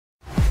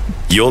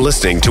You're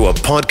listening to a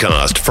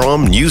podcast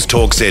from News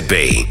Talk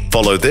ZB.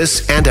 Follow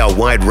this and our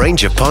wide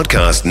range of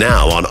podcasts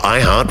now on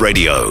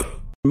iHeartRadio.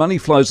 Money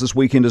flows this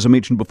weekend, as I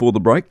mentioned before the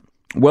break.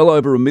 Well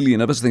over 1 million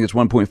of us, I think it's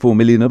 1.4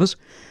 million of us,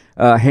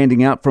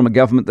 handing out from a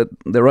government that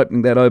they're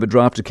opening that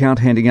overdraft account,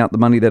 handing out the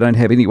money they don't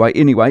have anyway.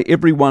 Anyway,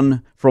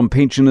 everyone from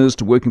pensioners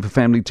to working for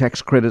family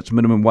tax credits,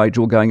 minimum wage,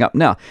 all going up.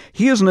 Now,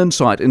 here's an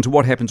insight into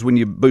what happens when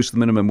you boost the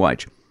minimum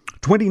wage.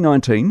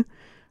 2019,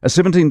 a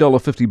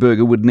 $17.50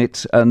 burger would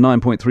net a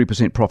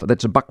 9.3% profit.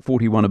 That's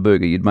 $1.41 a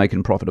burger you'd make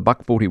in profit,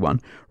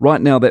 $1.41. Right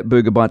now, that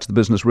burger bites the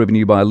business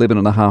revenue by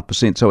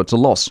 11.5%, so it's a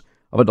loss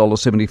of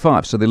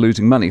 $1.75. So they're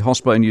losing money.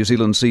 Hospo New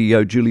Zealand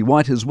CEO Julie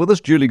White is with us.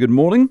 Julie, good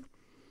morning.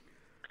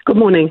 Good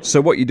morning. So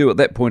what you do at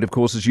that point, of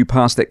course, is you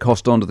pass that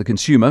cost on to the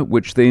consumer,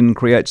 which then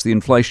creates the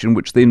inflation,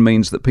 which then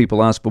means that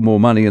people ask for more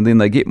money, and then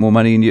they get more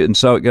money, and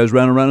so it goes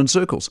round and round in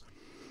circles.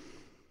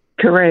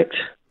 Correct.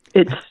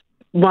 It's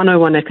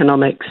 101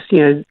 economics.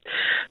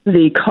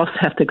 The costs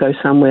have to go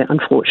somewhere.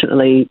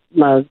 Unfortunately,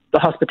 the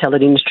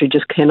hospitality industry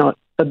just cannot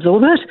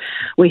absorb it.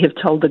 We have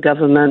told the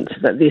government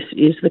that this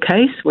is the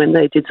case when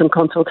they did some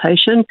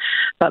consultation,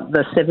 but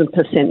the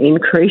 7%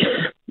 increase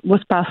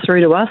was passed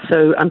through to us.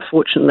 So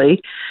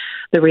unfortunately,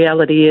 the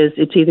reality is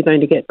it's either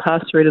going to get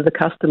passed through to the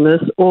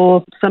customers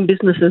or some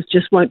businesses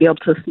just won't be able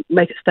to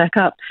make it stack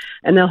up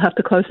and they'll have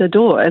to close their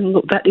door. And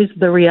look, that is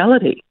the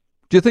reality.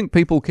 Do you think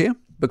people care?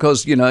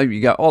 Because, you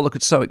go, oh, look,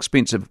 it's so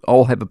expensive.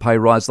 I'll have a pay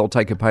rise. They'll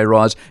take a pay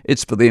rise.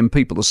 It's for them.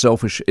 People are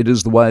selfish. It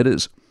is the way it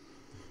is.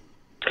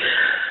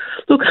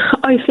 Look,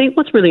 I think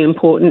what's really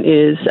important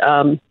is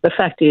the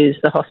fact is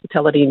the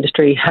hospitality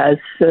industry has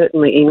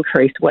certainly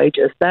increased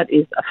wages. That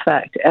is a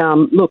fact.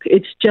 Look,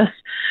 it's just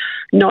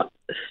not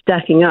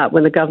stacking up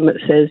when the government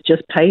says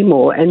just pay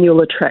more and you'll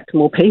attract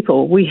more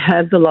people. We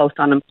have the lowest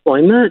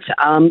unemployment.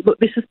 Look,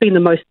 this has been the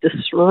most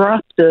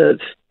disruptive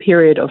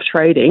period of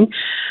trading.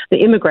 The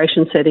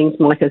immigration settings,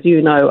 Mike, as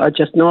you know, are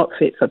just not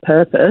fit for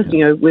purpose.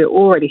 We're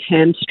already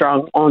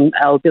hamstrung on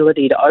our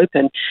ability to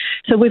open.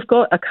 So we've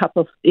got a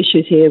couple of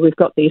issues here. We've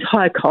got these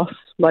high costs,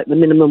 like the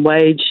minimum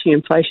wage,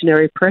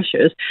 inflationary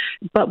pressures,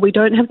 but we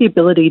don't have the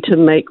ability to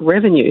make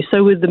revenue.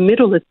 So with the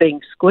middle is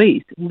being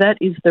squeezed. That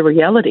is the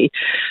reality.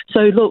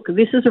 So look,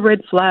 this is a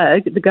red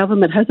flag. The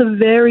government has a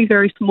very,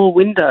 very small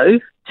window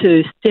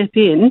to step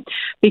in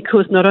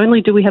because not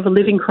only do we have a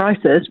living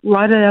crisis,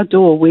 right at our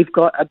door we've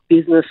got a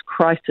business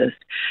crisis.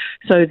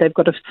 So they've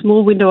got a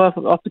small window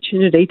of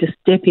opportunity to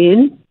step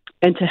in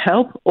and to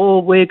help,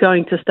 or we're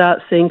going to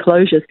start seeing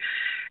closures.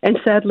 And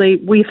sadly,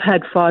 we've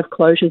had 5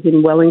 closures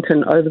in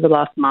Wellington over the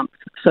last month.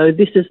 So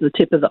this is the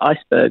tip of the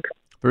iceberg.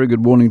 Very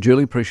good morning,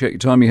 Julie. Appreciate your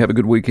time. You have a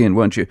good weekend,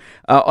 won't you?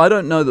 I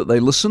don't know that they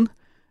listen.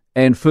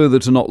 And further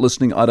to not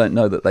listening, I don't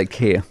know that they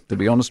care, to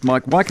be honest,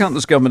 Mike. Why can't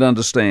this government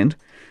understand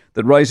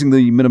that raising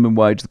the minimum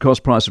wage, the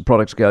cost price of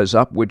products goes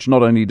up, which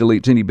not only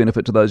deletes any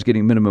benefit to those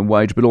getting minimum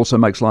wage, but also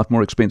makes life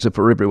more expensive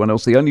for everyone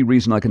else? The only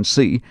reason I can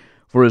see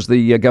for is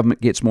the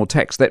government gets more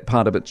tax. That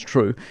part of it's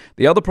true.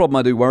 The other problem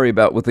I do worry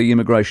about with the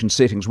immigration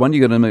settings, one,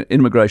 you got an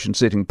immigration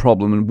setting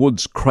problem, and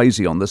Wood's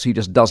crazy on this. He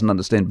just doesn't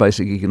understand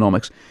basic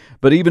economics.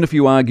 But even if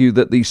you argue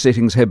that these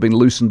settings have been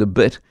loosened a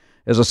bit,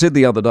 as I said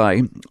the other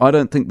day, I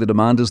don't think the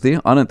demand is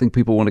there. I don't think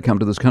people want to come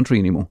to this country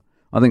anymore.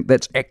 I think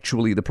that's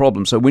actually the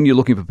problem. So when you're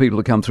looking for people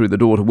to come through the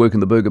door to work in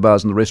the burger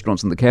bars and the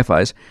restaurants and the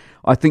cafes,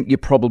 I think you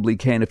probably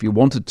can if you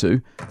wanted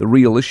to. The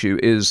real issue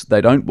is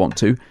they don't want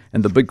to.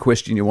 And the big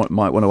question you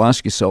might want to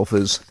ask yourself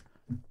is,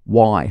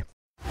 why?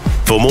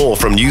 For more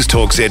from News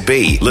Talk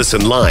ZB,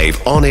 listen live,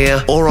 on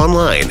air or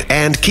online,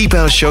 and keep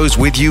our shows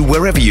with you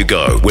wherever you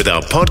go with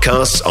our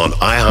podcasts on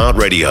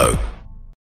iHeartRadio.